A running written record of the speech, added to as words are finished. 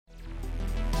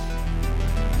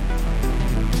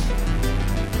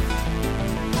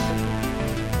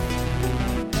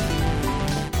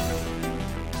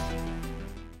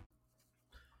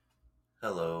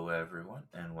everyone,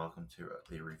 and welcome to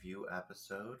the review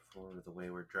episode for The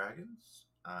Wayward Dragons.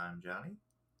 I'm Johnny.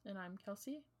 And I'm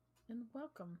Kelsey, and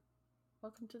welcome.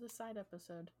 Welcome to the side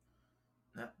episode.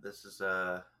 This is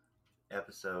a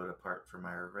episode apart from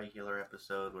our regular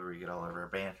episode where we get all of our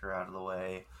banter out of the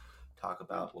way, talk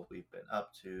about what we've been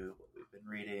up to, what we've been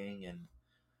reading, and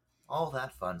all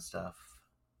that fun stuff.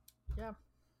 Yeah.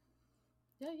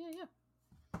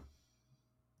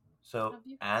 So,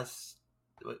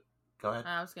 go ahead.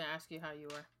 I was going to ask you how you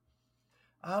were.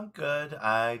 I'm good.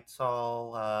 I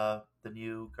saw the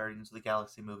new Guardians of the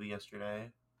Galaxy movie yesterday.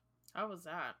 How was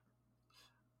that?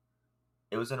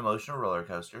 It was an emotional roller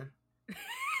coaster.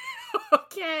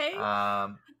 Okay.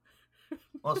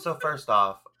 Well, so first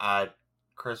off,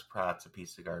 Chris Pratt's a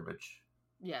piece of garbage.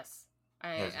 Yes,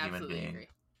 I absolutely agree.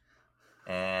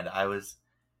 And I was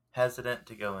hesitant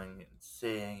to going and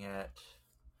seeing it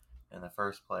in the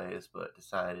first place, but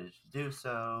decided to do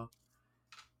so.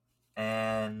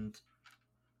 And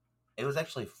it was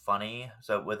actually funny.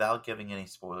 So without giving any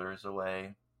spoilers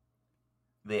away,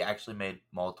 they actually made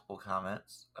multiple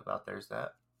comments about there's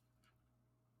that.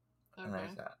 Okay. And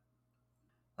there's that.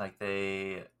 Like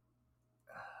they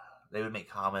would make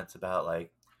comments about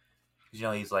like,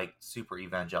 he's like super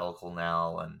evangelical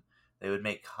now, and they would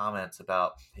make comments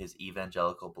about his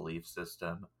evangelical belief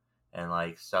system and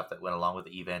like stuff that went along with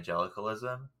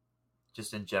evangelicalism,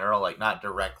 just in general, like not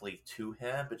directly to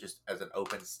him, but just as an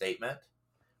open statement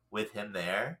with him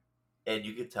there. And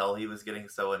you could tell he was getting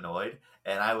so annoyed,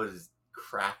 and I was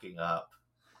cracking up.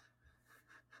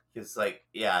 It's like,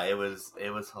 yeah, it was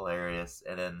hilarious.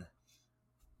 And then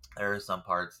there are some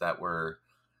parts that were,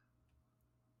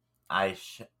 I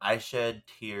shed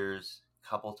tears a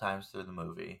couple times through the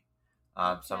movie.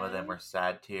 Okay. Some of them were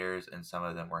sad tears, and some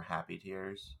of them were happy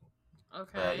tears. Okay.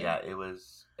 But yeah, it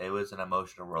was an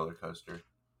emotional roller coaster.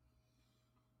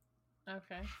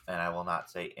 Okay. And I will not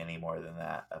say any more than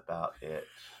that about it,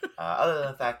 other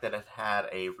than the fact that it had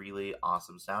a really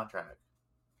awesome soundtrack.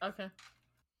 Okay.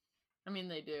 I mean,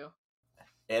 they do.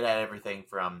 It had everything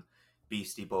from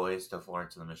Beastie Boys to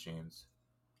Florence and the Machines.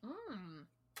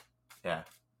 Yeah.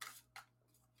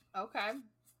 Okay.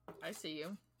 I see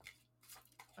you.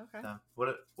 Okay.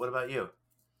 What about you?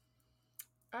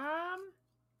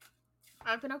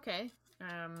 I've been okay.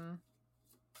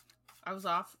 I was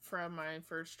off from my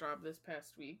first job this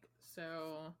past week,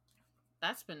 so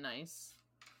that's been nice.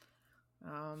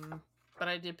 But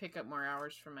I did pick up more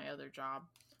hours from my other job,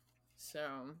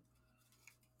 so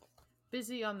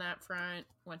busy on that front.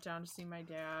 Went down to see my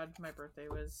dad. My birthday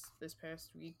was this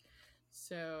past week,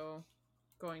 so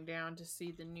going down to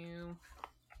see the new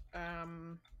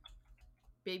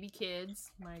baby kids.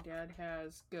 My dad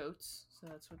has goats, so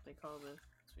that's what you call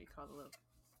the little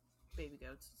baby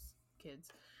goats,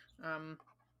 kids.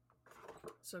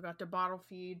 So got to bottle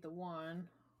feed the one.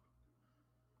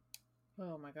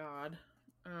 Oh my god.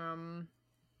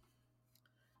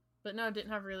 But no,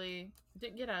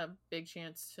 didn't get a big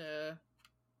chance to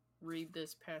read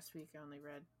this past week. I only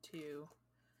read 2.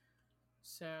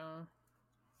 So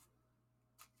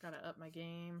gotta up my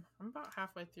game. I'm about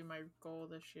halfway through my goal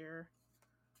this year.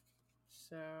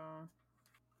 So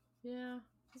yeah,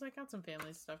 because I got some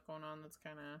family stuff going on that's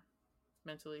kind of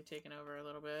mentally taken over a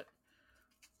little bit.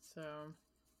 So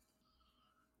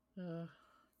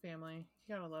family,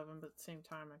 you gotta love them, but at the same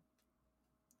time I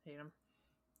hate them.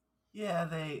 Yeah,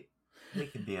 they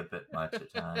can be a bit much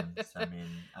at times. I mean,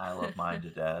 I love mine to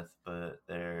death, but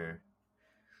they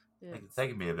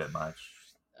can be a bit much.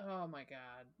 Oh my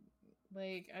god.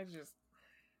 Like,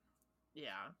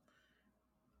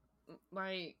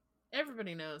 like,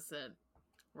 everybody knows that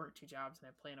I work 2 jobs and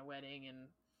I plan a wedding, and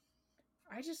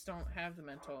I just don't have the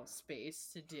mental space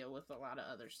to deal with a lot of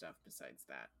other stuff besides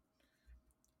that.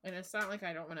 And it's not like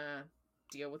I don't want to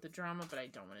deal with the drama, but I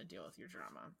don't want to deal with your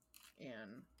drama.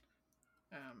 And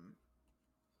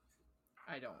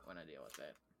I don't want to deal with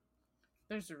it.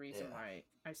 There's a reason why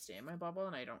I stay in my bubble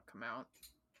and I don't come out.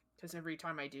 Because every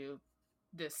time I do,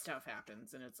 this stuff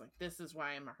happens. And it's like, this is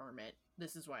why I'm a hermit.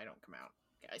 This is why I don't come out,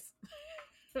 guys.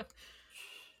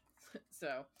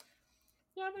 So,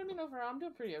 yeah, but I mean, overall, I'm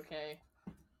doing pretty okay.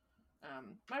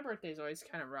 My birthday's always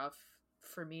kind of rough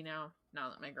for me now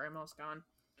that my grandma's gone.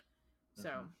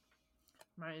 So,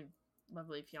 my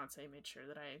lovely fiance made sure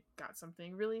that I got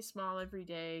something really small every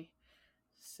day.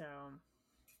 So,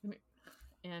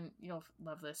 and you'll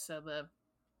love this. So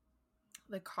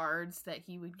the cards that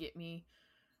he would get me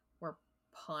were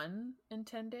pun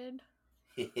intended.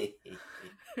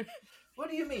 What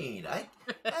do you mean?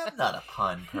 I'm not a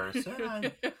pun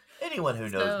person. Anyone who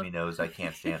knows me knows I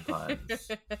can't stand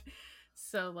puns.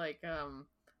 So like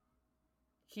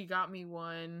he got me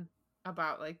one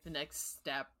about like the next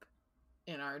step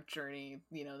in our journey,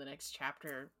 you know, the next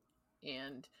chapter.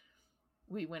 And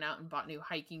we went out and bought new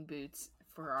hiking boots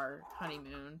for our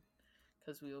honeymoon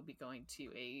because we will be going to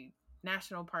a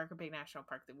national park, a big national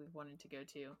park that we've wanted to go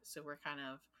to. So we're kind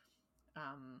of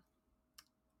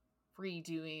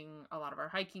redoing a lot of our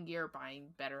hiking gear, buying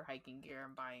better hiking gear,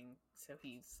 and buying. So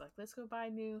he's like, let's go buy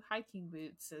new hiking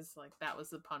boots. As like that was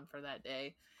the pun for that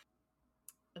day.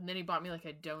 And then he bought me like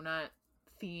a donut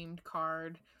themed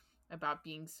card about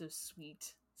being so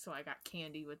sweet. So I got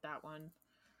candy with that one.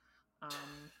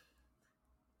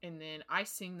 And then I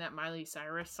sing that Miley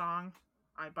Cyrus song.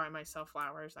 I buy myself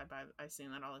flowers. I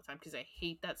sing that all the time because I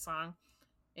hate that song,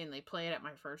 and they play it at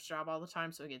my first job all the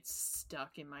time, so it gets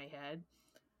stuck in my head.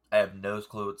 I have no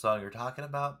clue what song you're talking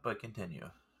about, but continue.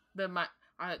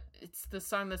 It's the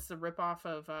song that's the ripoff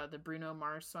of the Bruno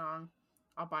Mars song.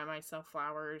 I'll buy myself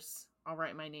flowers. I'll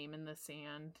write my name in the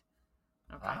sand.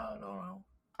 Okay. I don't know.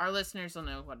 Our listeners will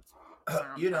know what.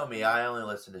 You know me. I only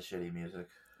listen to shitty music.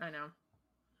 I know.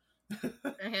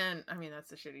 And I mean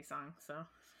that's a shitty song, so.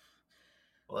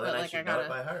 Well, then I should know it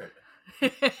by heart.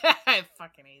 I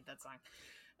fucking hate that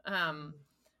song.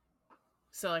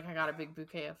 So like I got a big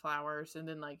bouquet of flowers, and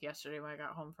then like yesterday when I got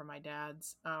home from my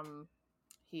dad's,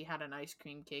 he had an ice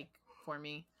cream cake for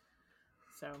me.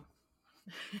 So.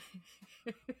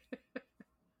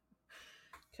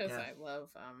 Because I love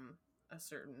a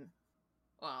certain.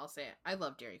 Well, I'll say it. I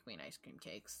love Dairy Queen ice cream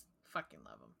cakes. Fucking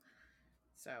love them.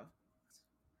 So.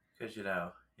 Because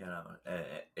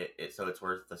so it's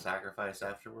worth the sacrifice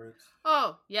afterwards.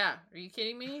 Oh yeah, are you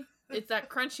kidding me? It's that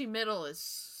crunchy middle is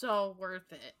so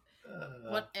worth it.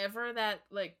 Whatever that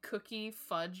like cookie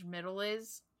fudge middle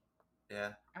is,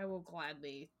 yeah, I will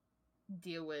gladly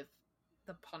deal with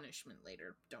the punishment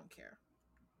later. Don't care.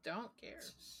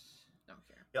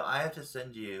 Yo, I have to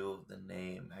send you the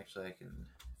name. Actually, if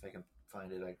I can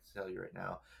find it, I can tell you right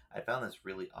now. I found this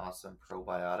really awesome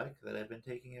probiotic that I've been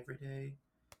taking every day.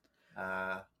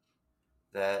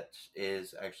 That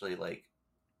is actually like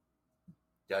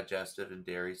digestive and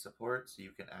dairy support, so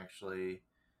you can actually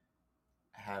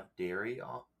have dairy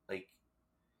on, like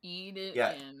eat it.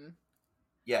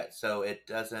 Yeah, so it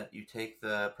doesn't. You take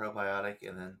the probiotic,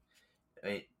 and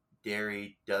then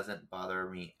dairy doesn't bother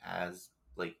me as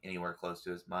like anywhere close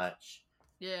to as much.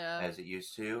 Yeah. As it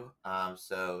used to.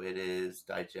 So it is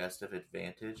Digestive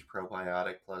Advantage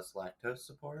Probiotic plus Lactose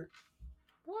Support.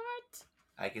 What?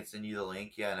 I can send you the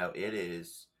link. Yeah, no, it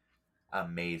is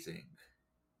amazing.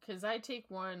 Because I take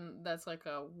one that's like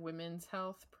a women's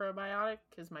health probiotic,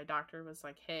 because my doctor was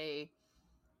like, hey,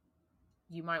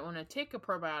 you might want to take a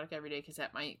probiotic every day because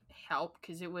that might help.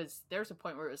 Because there's a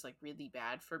point where it was like really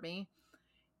bad for me.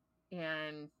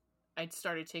 And I'd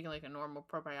started taking like a normal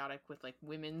probiotic with like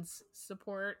women's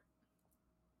support.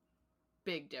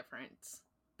 Big difference.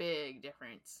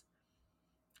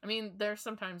 I mean, there's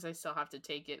sometimes I still have to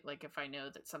take it, like if I know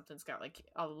that something's got like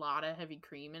a lot of heavy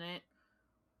cream in it,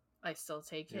 I still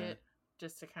take it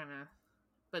just to kind of,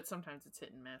 but sometimes it's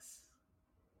hit and miss.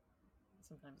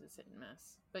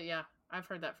 But yeah, I've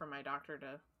heard that from my doctor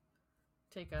to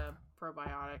take a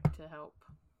probiotic to help.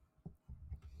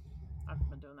 I've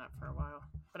been doing that for a while.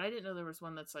 But I didn't know there was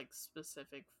one that's like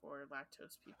specific for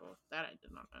lactose people. That I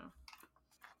did not know.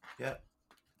 Yep.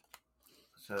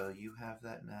 So you have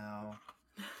that now.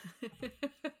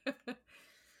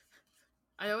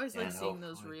 I always like seeing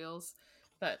those reels,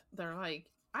 but they're like,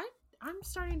 I'm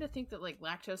starting to think that like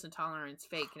lactose intolerance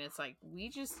fake, and it's like we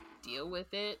just deal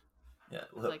with it. Yeah,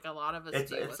 look, like a lot of us.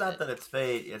 It's not that it's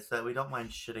fake; it's that we don't mind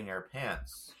shitting our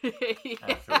pants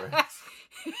afterwards.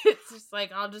 It's just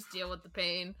like I'll just deal with the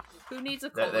pain. Who needs a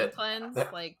colon cleanse?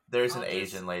 Like there's an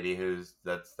Asian lady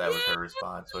that was her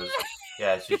response was,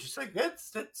 yeah, she's just like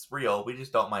it's real. We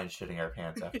just don't mind shitting our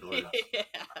pants afterwards.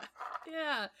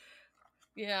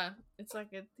 Yeah. It's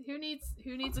like who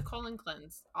needs a colon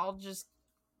cleanse?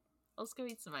 Let's go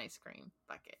eat some ice cream.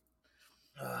 Fuck it.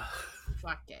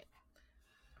 Fuck it.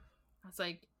 I was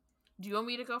like, do you want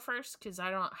me to go first? Because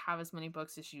I don't have as many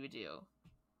books as you do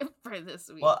for this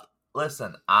week. Well,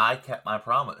 listen, I kept my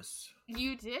promise.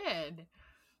 You did.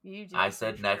 I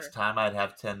said next time I'd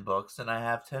have 10 books, and I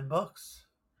have 10 books.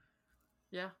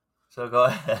 Yeah. So go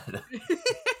ahead.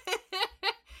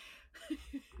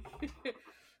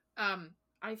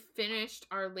 I finished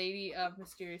Our Lady of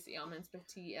Mysterious Ailments by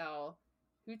T.L.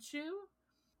 Huchu.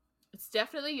 It's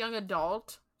definitely young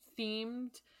adult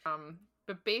themed.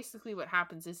 But basically what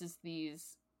happens is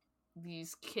these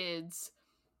kids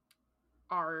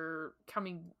are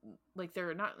coming, like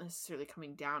they're not necessarily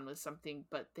coming down with something,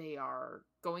 but they are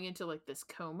going into like this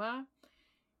coma,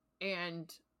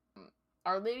 and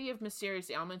Our Lady of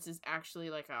Mysterious Ailments is actually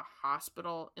like a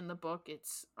hospital in the book.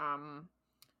 It's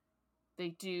they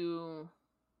do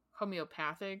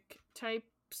homeopathic type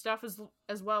stuff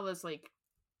as well as like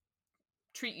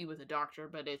treat you with a doctor,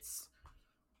 but it's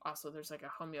also there's like a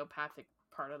homeopathic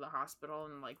part of the hospital,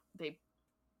 and like they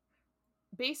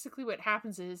basically what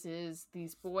happens is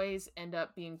these boys end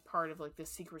up being part of like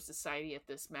this secret society at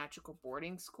this magical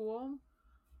boarding school,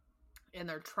 and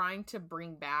they're trying to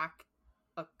bring back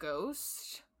a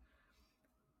ghost,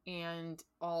 and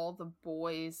all the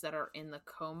boys that are in the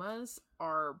comas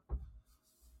are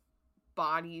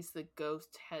bodies the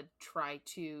ghost had tried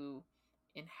to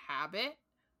inhabit,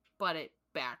 but it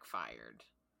backfired.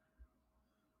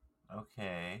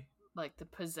 Okay. Like the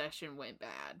possession went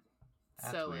bad.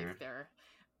 That's so weird. Like they're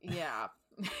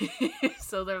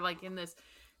so they're like in this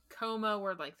coma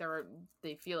where like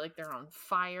they feel like they're on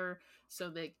fire, so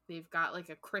they've got like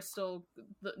a crystal.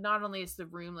 Not only is the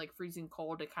room like freezing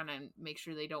cold to kind of make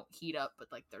sure they don't heat up, but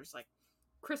like there's like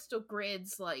crystal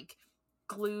grids like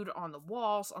glued on the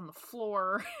walls, on the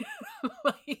floor.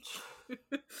 Like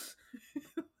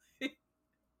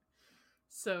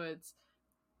so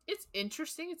it's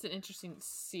interesting. It's an interesting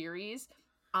series.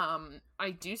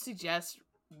 I do suggest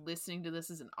listening to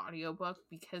this as an audiobook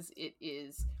because it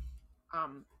is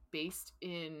based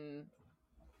in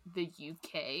the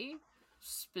UK,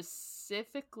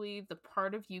 specifically the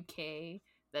part of UK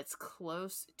that's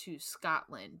close to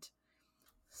Scotland.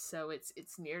 So it's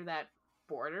near that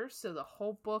border. So the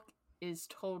whole book is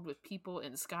told with people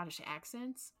in Scottish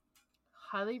accents.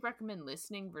 Highly recommend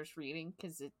listening versus reading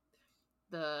because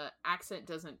the accent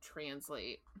doesn't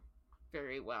translate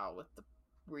very well with the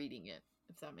reading it,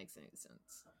 if that makes any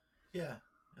sense. Yeah.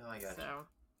 Oh, I got you.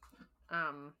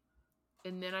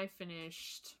 And then I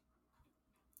finished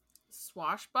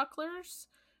Swashbucklers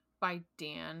by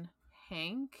Dan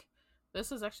Hank.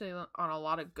 This is actually on a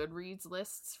lot of Goodreads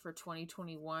lists for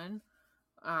 2021.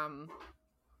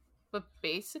 But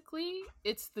basically,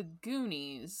 it's the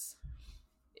Goonies.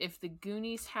 If the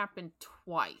Goonies happened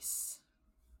twice.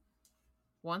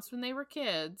 Once when they were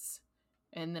kids,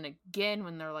 and then again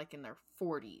when they're like in their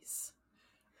 40s.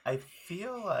 I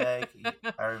feel like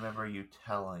I remember you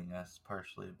telling us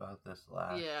partially about this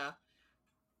last. Yeah.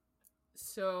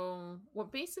 So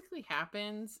what basically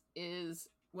happens is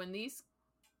when these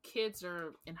kids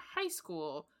are in high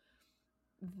school,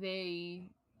 they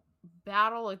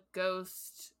battle a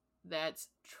ghost that's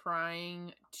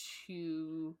trying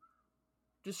to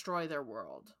destroy their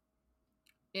world.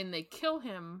 And they kill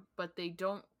him, but they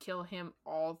don't kill him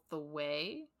all the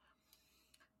way.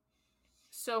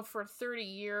 So for 30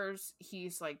 years,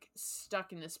 he's like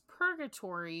stuck in this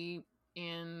purgatory,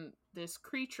 and this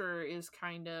creature is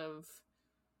kind of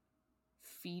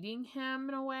feeding him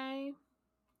in a way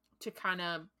to kind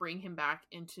of bring him back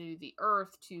into the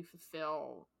earth to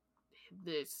fulfill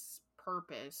this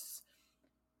purpose.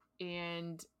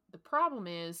 And the problem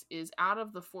is out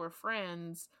of the 4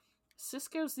 friends,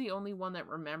 Cisco's the only one that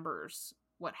remembers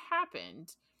what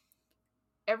happened.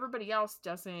 Everybody else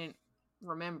doesn't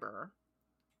remember.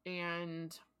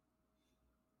 And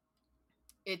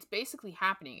it's basically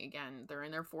happening again. They're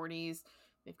in their 40s,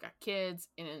 they've got kids,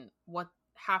 and what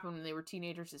happened when they were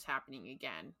teenagers is happening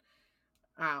again.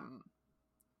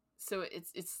 So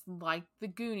it's like the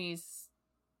Goonies,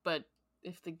 but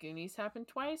if the Goonies happened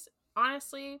twice,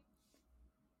 honestly,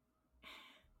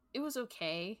 it was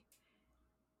okay.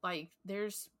 Like,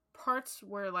 there's parts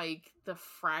where, like, the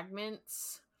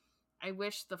fragments, I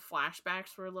wish the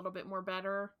flashbacks were a little bit more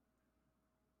better.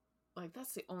 Like,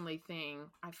 that's the only thing.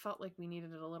 I felt like we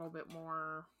needed a little bit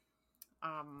more,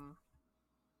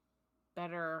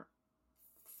 better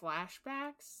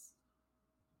flashbacks.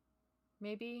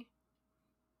 Maybe.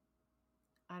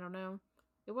 I don't know.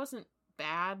 It wasn't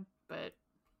bad, but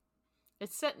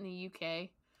it's set in the UK.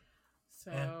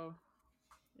 So,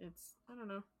 it's, I don't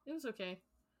know. It was okay.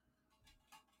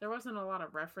 There wasn't a lot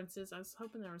of references. I was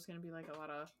hoping there was going to be like a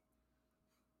lot of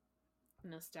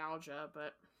nostalgia,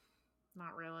 but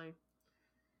not really.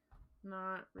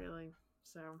 Not really.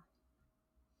 So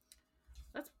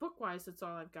that's book-wise, that's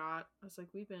all I've got. I was like,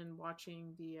 we've been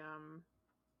watching the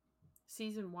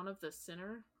season 1 of The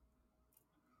Sinner.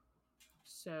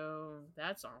 So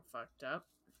that's all fucked up.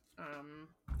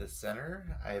 The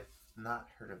Sinner? I've not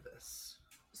heard of this.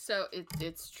 So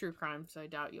it's true crime, so I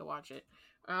doubt you'll watch it.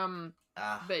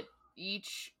 But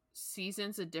each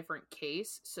season's a different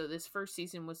case. So this first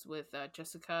season was with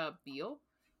Jessica Biel,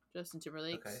 Justin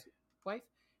Timberlake's wife.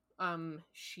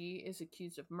 She is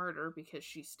accused of murder because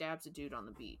she stabs a dude on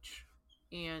the beach.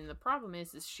 And the problem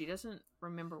is she doesn't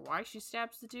remember why she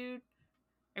stabs the dude.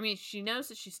 I mean, she knows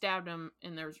that she stabbed him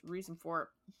and there's reason for it,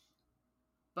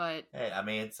 But hey, I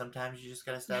mean, sometimes you just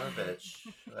gotta stab a bitch.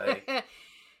 Like,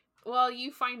 well,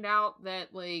 you find out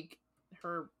that like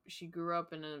she grew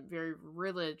up in a very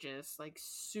religious, like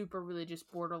super religious,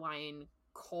 borderline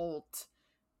cult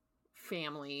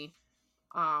family.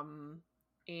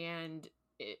 And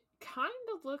it kind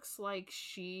of looks like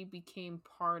she became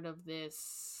part of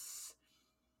this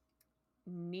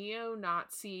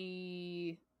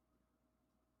neo-Nazi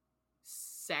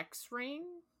sex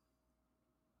ring,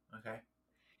 okay.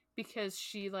 because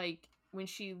she, like, when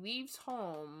she leaves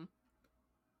home,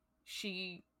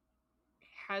 she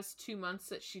has 2 months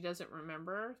that she doesn't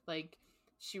remember. Like,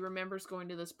 she remembers going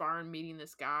to this bar and meeting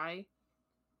this guy,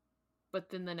 but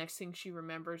then the next thing she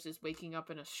remembers is waking up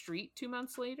in a street 2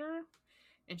 months later,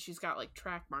 and she's got like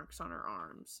track marks on her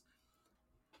arms.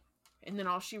 And then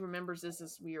all she remembers is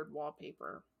this weird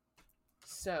wallpaper.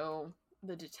 So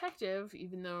the detective,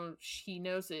 even though he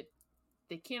knows it,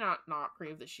 they cannot not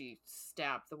prove that she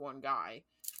stabbed the one guy,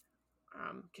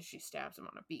 because she stabs him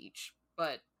on a beach.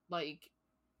 But like,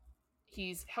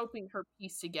 he's helping her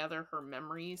piece together her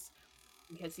memories,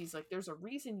 because he's like, there's a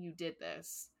reason you did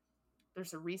this.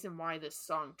 There's a reason why this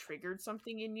song triggered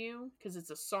something in you, because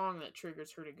it's a song that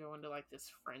triggers her to go into like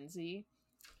this frenzy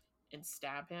and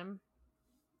stab him.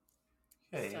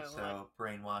 Okay, so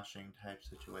brainwashing type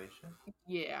situation.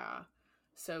 Yeah.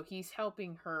 So he's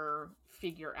helping her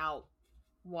figure out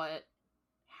what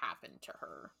happened to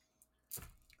her.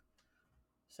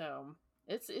 So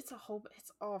it's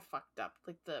all fucked up.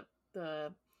 Like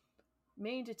the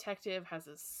main detective has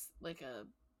this like a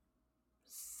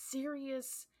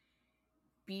serious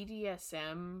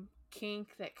BDSM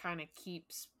kink that kind of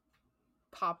keeps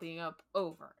popping up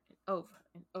over and over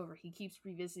and over. He keeps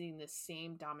revisiting the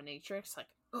same dominatrix like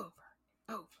over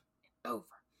and over and over.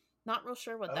 Not real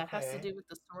sure what that has to do with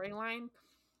the storyline,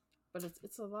 but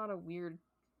it's a lot of weird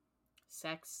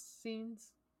sex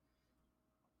scenes.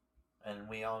 And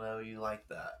we all know you like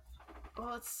that.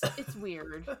 Well, it's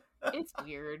weird. It's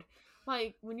weird.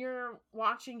 Like when you're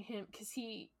watching him, because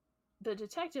the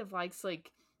detective likes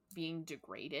like being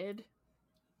degraded.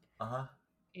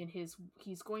 And he's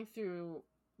going through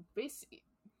basically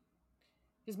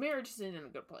his marriage isn't in a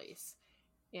good place,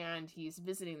 and he's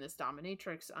visiting this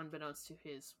dominatrix unbeknownst to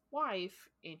his wife,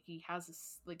 and he has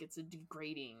this like it's a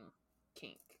degrading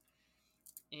kink,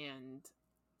 and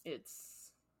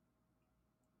it's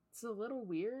a little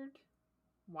weird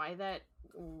why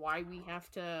we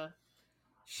have to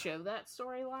show that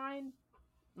storyline.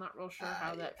 Not real sure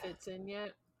how that fits in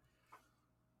yet,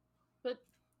 but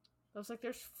I was like,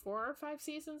 there's 4 or 5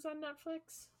 seasons on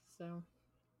Netflix, so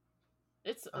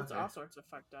it's all sorts of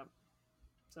fucked up.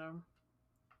 So I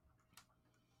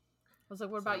was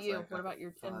like, what about you? What about your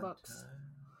 10 books?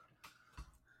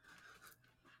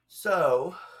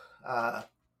 So,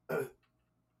 the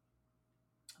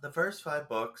first 5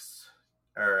 books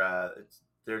are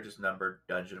they're just numbered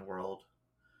Dungeon World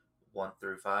 1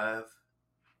 through 5,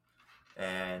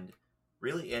 and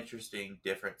really interesting,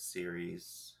 different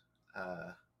series.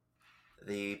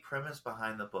 The premise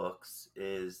behind the books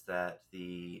is that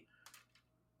the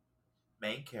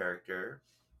main character,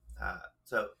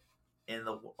 so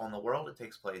on the world it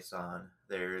takes place on,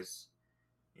 there's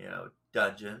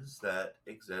dungeons that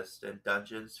exist, and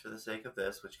dungeons for the sake of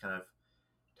this, which kind of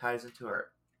ties into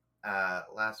our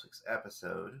last week's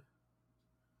episode.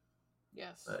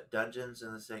 Yes. But dungeons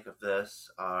in the sake of this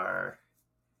are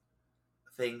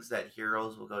things that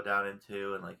heroes will go down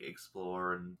into and like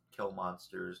explore and kill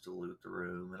monsters to loot the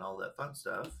room and all that fun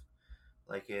stuff,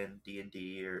 like in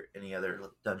D&D or any other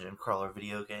dungeon crawler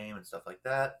video game and stuff like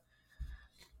that.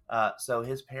 So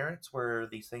his parents were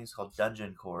these things called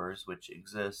dungeon cores, which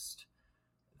exist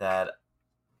that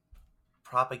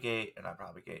propagate's a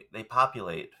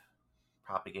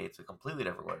completely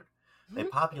different word. They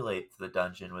populate the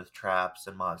dungeon with traps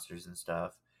and monsters and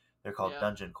stuff. They're called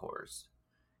dungeon cores.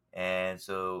 And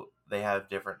so they have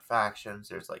different factions.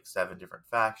 There's like 7 different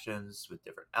factions with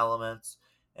different elements,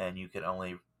 and you can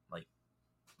only like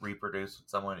reproduce with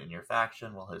someone in your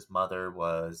faction. Well, his mother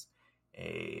was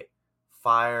a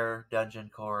fire dungeon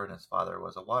core and his father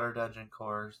was a water dungeon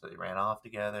core, so they ran off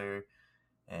together,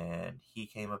 and he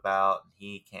came about, and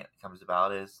he comes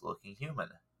about as looking human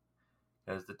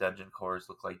because the dungeon cores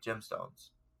look like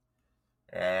gemstones,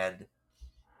 and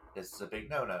this is a big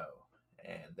no-no,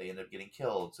 and they end up getting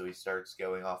killed. So he starts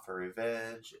going off for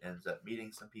revenge, ends up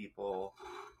meeting some people,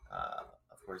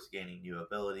 of course gaining new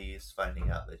abilities, finding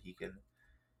out that he can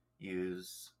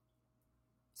use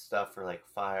stuff for like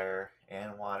fire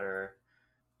and water.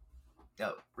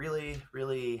 Really,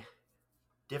 really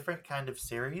different kind of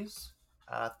series.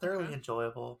 Thoroughly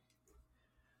enjoyable.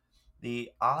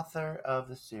 The author of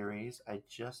the series, I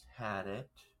just had it.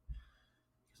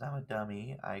 Because I'm a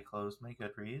dummy, I closed my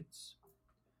Goodreads.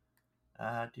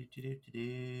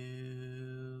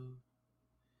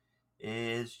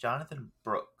 Is Jonathan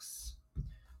Brooks.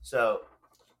 So,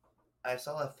 I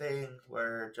saw a thing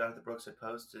where Jonathan Brooks had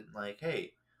posted, like,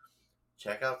 hey,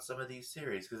 check out some of these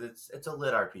series, because it's a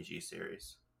lit RPG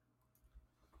series.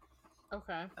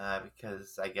 Okay.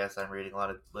 Because I guess I'm reading a lot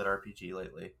of lit RPG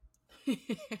lately.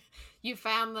 You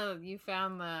found the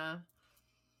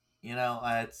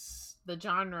it's the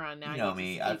genre now. You know You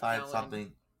me. just keep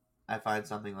going. I find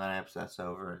something that I obsess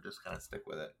over and just kind of stick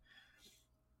with it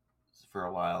for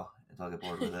a while until I get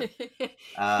bored with it.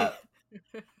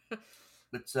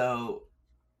 But so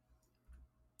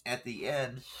at the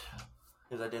end,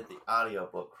 because I did the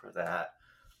audiobook for that,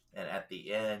 and at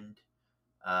the end,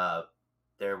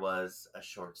 there was a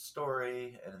short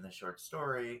story, and in the short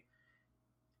story,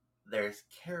 there's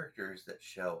characters that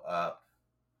show up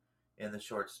in the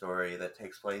short story that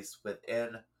takes place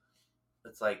within.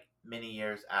 It's like many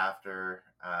years after.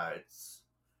 It's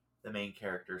the main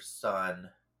character's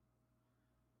son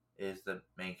is the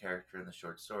main character in the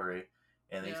short story,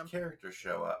 and these characters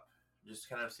show up just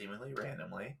kind of seemingly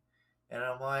randomly, and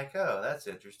I'm like, oh, that's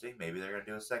interesting. Maybe they're gonna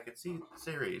do a second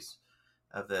series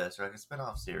of this, or like a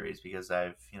spin-off series, because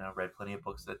I've read plenty of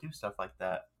books that do stuff like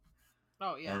that.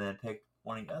 Oh yeah. And then picked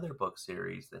one of the other book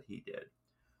series that he did,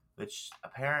 which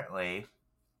apparently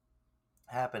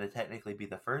happened to technically be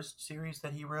the first series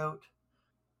that he wrote.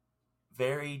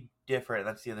 Very different.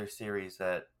 That's the other series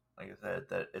that, like I said,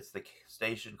 that it's the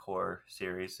Station Core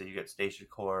series. So you get Station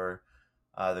Core,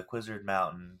 the Quizzard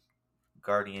Mountain,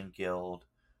 Guardian Guild,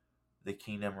 The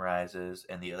Kingdom Rises,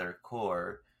 and the other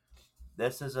core.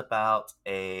 This is about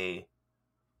a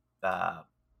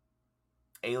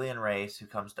alien race who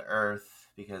comes to Earth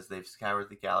because they've scoured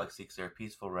the galaxy because they're a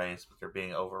peaceful race, but they're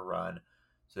being overrun.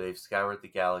 So they've scoured the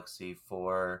galaxy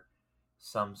for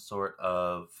some sort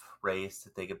of race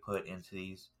that they could put into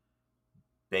these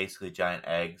basically giant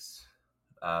eggs.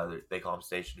 They call them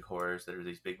station cores. That are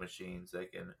these big machines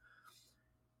that can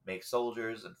make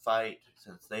soldiers and fight.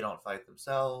 Since they don't fight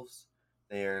themselves,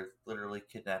 they're literally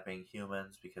kidnapping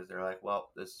humans because they're like,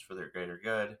 well, this is for their greater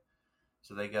good.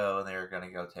 So they go and they're going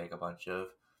to go take a bunch of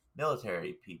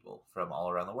military people from all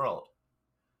around the world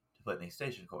to put in these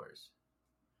station cores.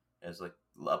 As like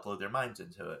upload their minds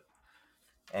into it.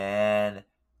 And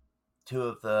 2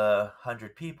 of the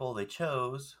 100 people they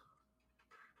chose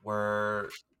were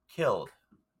killed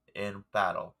in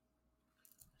battle.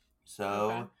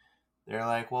 So they're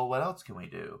like, well, what else can we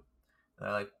do? And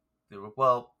they're like,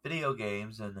 well, video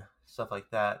games and stuff like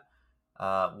that,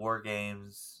 war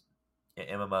games,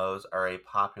 MMOs are a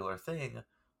popular thing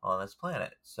on this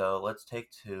planet. So let's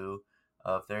take 2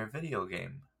 of their best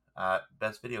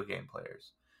video game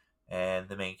players. And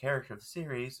the main character of the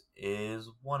series is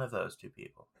one of those 2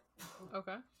 people.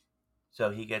 Okay.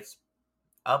 So he gets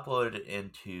uploaded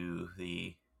into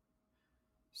the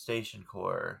station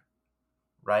core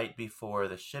right before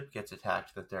the ship gets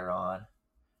attacked that they're on.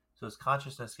 So his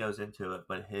consciousness goes into it,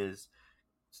 but his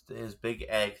big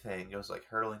egg thing goes like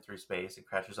hurtling through space and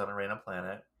crashes on a random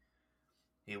planet.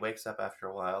 He wakes up after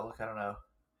a while. Like, I don't know.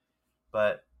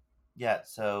 But yeah,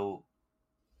 so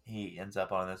he ends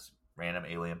up on this random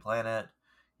alien planet,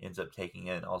 ends up taking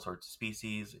in all sorts of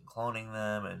species and cloning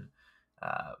them and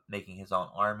making his own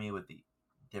army with the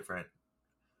different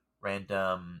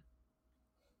random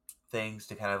things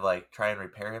to kind of like try and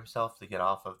repair himself to get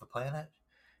off of the planet,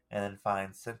 and then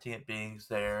finds sentient beings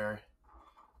there.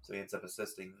 So he ends up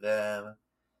assisting them,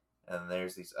 and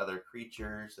there's these other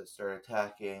creatures that start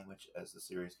attacking, which as the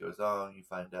series goes on, you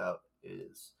find out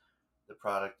is the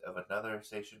product of another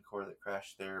station core that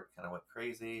crashed there, kind of went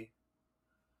crazy.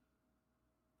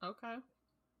 Okay.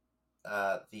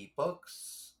 The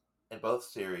books in both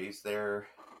series, they're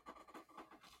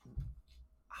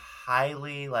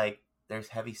highly there's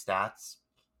heavy stats,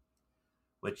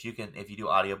 which you can, if you do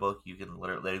audiobook, you can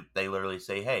they literally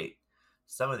say, hey,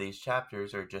 some of these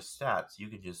chapters are just stats. You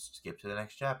can just skip to the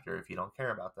next chapter if you don't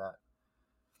care about that.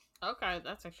 Okay,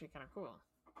 that's actually kind of cool.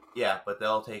 Yeah, but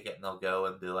they'll take it and they'll go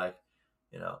and be like,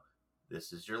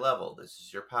 this is your level, this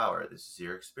is your power, this is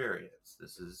your experience,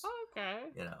 this is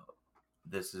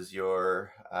this is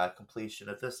your completion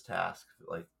of this task,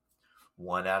 like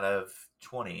 1 out of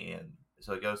 20, and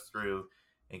so it goes through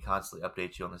and constantly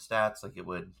updates you on the stats like it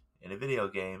would in a video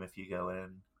game if you go in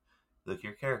and look at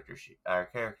your character sheet, our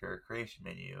character creation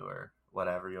menu, or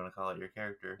whatever you want to call it, your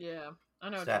character. Yeah, I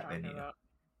know what you're talking about.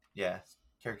 Yeah,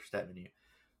 character stat menu.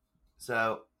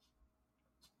 So,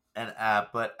 and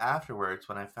but afterwards,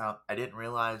 when I didn't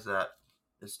realize that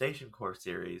the Station Core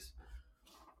series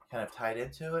kind of tied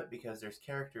into it because there's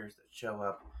characters that show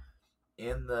up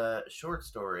in the short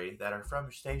story that are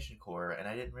from Station Core, and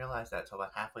I didn't realize that until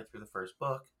about halfway through the first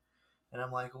book. And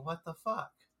I'm like, what the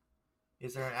fuck?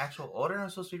 Is there an actual order I'm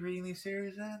supposed to be reading these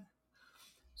series in?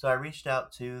 So I reached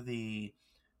out to the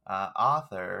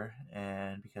author,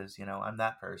 and because, I'm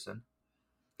that person.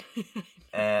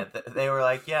 And they were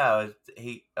like, yeah,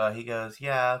 he goes,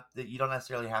 yeah, you don't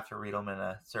necessarily have to read them in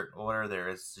a certain order. There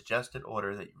is a suggested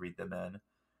order that you read them in,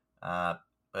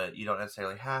 but you don't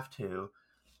necessarily have to,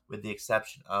 with the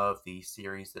exception of the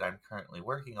series that I'm currently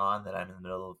working on, that I'm in the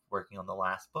middle of working on the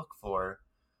last book for,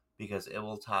 because it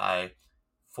will tie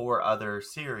 4 other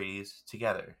series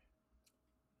together.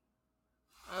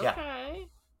 Okay. Yeah.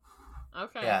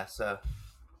 Okay. Yeah, so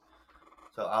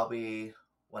I'll be,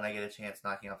 when I get a chance,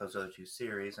 knocking out those other 2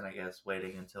 series, and I guess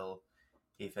waiting until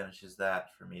he finishes that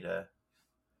for me to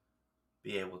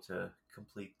be able to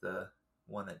complete the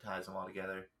one that ties them all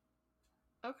together.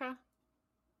 Okay.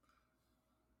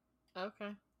 I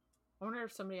wonder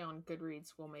if somebody on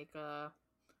Goodreads will make a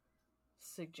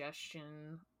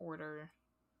suggestion order.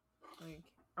 Like,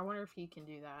 I wonder if he can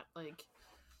do that. Like,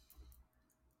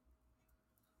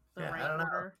 the right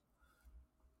order.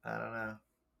 I don't know.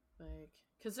 Like,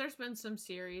 because there's been some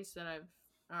series that I've,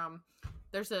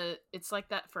 it's like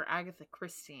that for Agatha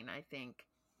Christie, I think,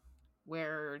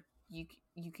 where you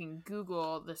can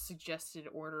Google the suggested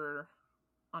order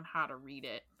on how to read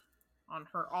it on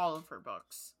all of her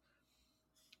books.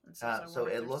 So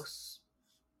it looks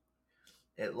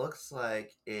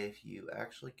like if you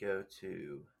actually go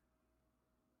to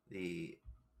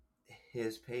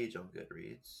his page on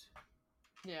Goodreads,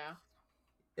 yeah,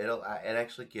 it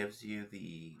actually gives you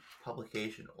the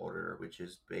publication order, which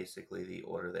is basically the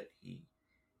order that he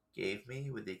gave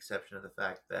me, with the exception of the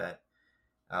fact that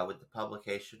with the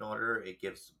publication order, it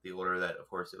gives the order that, of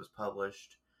course, it was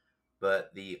published,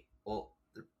 but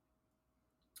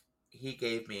he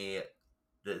gave me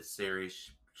the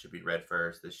series should be read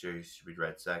first, the series should be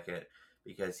read second,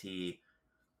 because he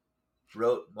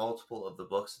wrote multiple of the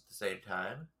books at the same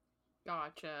time.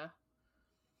 Gotcha.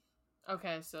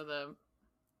 Okay, so the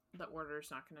order's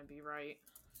not going to be right.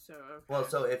 So okay. Well,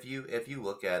 so if you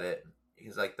look at it,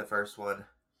 he's like, the first one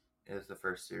is the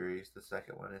first series, the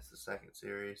second one is the second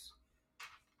series.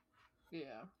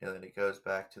 Yeah. And then it goes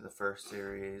back to the first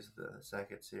series, the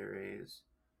second series.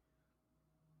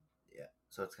 Yeah,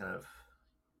 so it's kind of.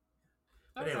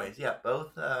 But anyways, yeah,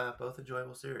 both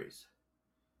enjoyable series.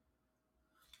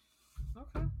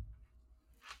 Okay.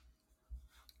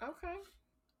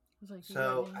 Like,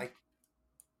 so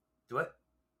do what?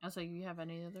 I was like, you have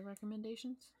any other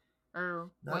recommendations,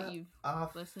 or what you've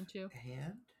listened to?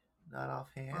 Not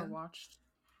offhand. Or watched.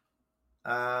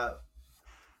 I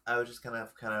was just kind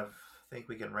of think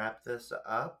we can wrap this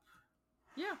up.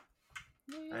 Yeah.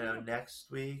 I know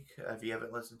next week, if you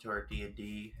haven't listened to our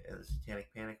D&D and the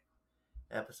Satanic Panic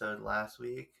episode last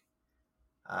week,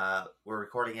 we're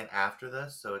recording it after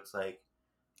this, so it's like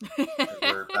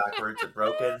we're backwards and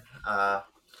broken.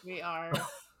 We are.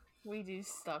 We do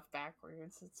stuff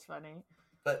backwards. It's funny.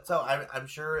 But so I'm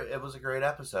sure it was a great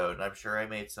episode. I'm sure I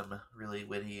made some really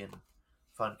witty and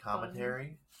fun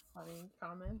commentary. Funny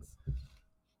comments.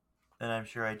 And I'm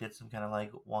sure I did some kind of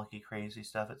like wonky, crazy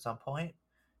stuff at some point,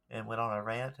 and went on a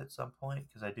rant at some point,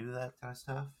 because I do that kind of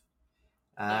stuff.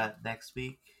 Next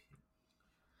week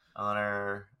on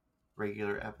our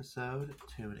regular episode,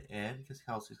 tune in, because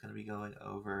Kelsey's going to be going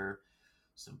over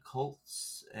some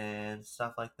cults and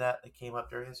stuff like that came up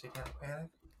during the Satanic Panic.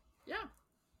 Yeah,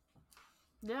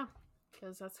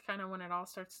 because that's kind of when it all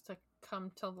starts to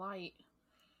come to light.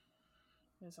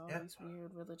 There's all these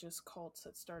weird religious cults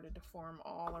that started to form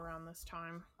all around this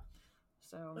time.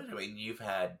 So I mean, you've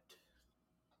had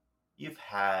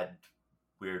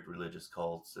weird religious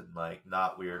cults and like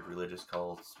not weird religious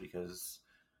cults, because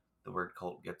the word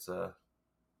cult gets a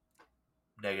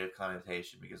negative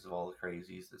connotation because of all the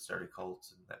crazies that started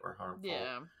cults and that were harmful.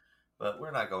 Yeah. But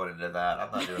we're not going into that.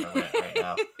 I'm not doing a rant right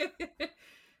now.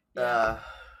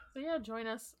 So yeah, join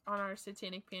us on our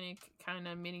Satanic Panic kind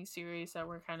of mini-series that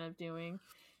we're kind of doing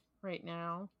right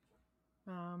now.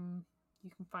 You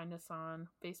can find us on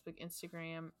Facebook,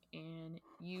 Instagram, and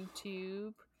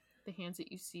YouTube. The hands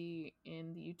that you see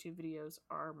in the YouTube videos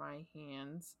are my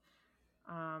hands.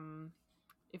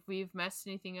 If we've messed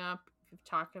anything up, if you've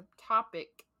talked a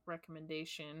topic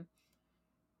recommendation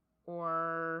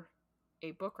or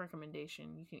a book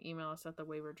recommendation, you can email us at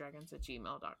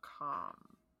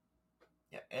thewaywarddragons@gmail.com.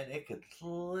 Yeah, and it could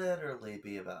literally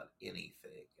be about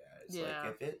anything, guys. Yeah.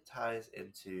 Like, if it ties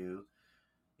into,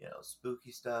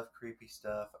 spooky stuff, creepy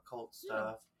stuff, occult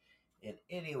stuff, in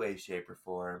any way, shape, or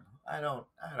form, I don't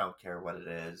care what it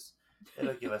is.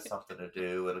 It'll give us something to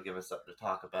do. It'll give us something to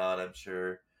talk about. I'm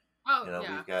sure. Oh, You know,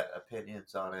 yeah. we've got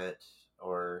opinions on it,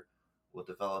 or we'll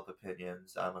develop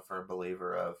opinions. I'm a firm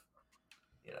believer of,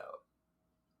 you know,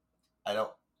 I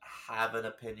don't have an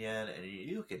opinion, and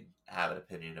you can have an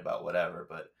opinion about whatever,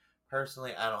 but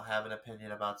personally, I don't have an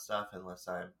opinion about stuff unless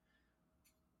I'm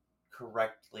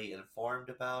correctly informed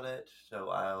about it. So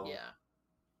I'll, you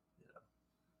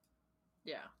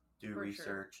know, do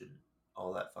research and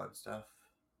all that fun stuff.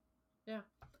 Yeah.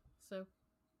 So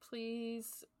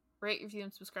please rate, review,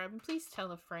 and subscribe, and please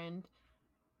tell a friend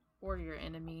or your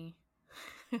enemy.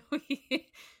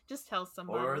 Just tell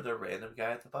somebody. Or the random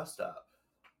guy at the bus stop.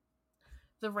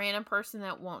 The random person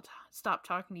that won't stop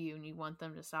talking to you and you want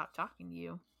them to stop talking to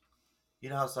you. You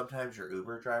know how sometimes your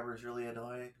Uber driver is really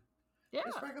annoying? Yeah.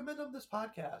 Just recommend them this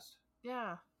podcast.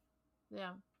 Yeah.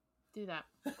 Yeah. Do that.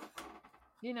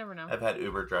 You never know. I've had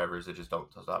Uber drivers that just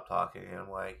don't stop talking, and I'm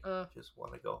like, just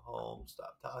want to go home.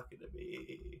 Stop talking to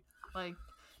me. Like,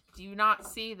 do you not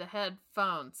see the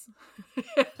headphones?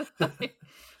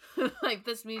 Like,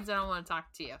 this means I don't want to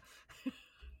talk to you.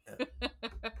 Yeah.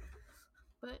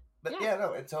 But yeah,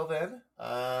 no, until then,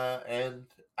 and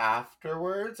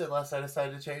afterwards, unless I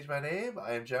decide to change my name,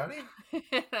 I am Johnny.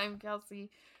 I'm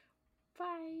Kelsey.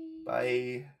 Bye.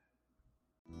 Bye.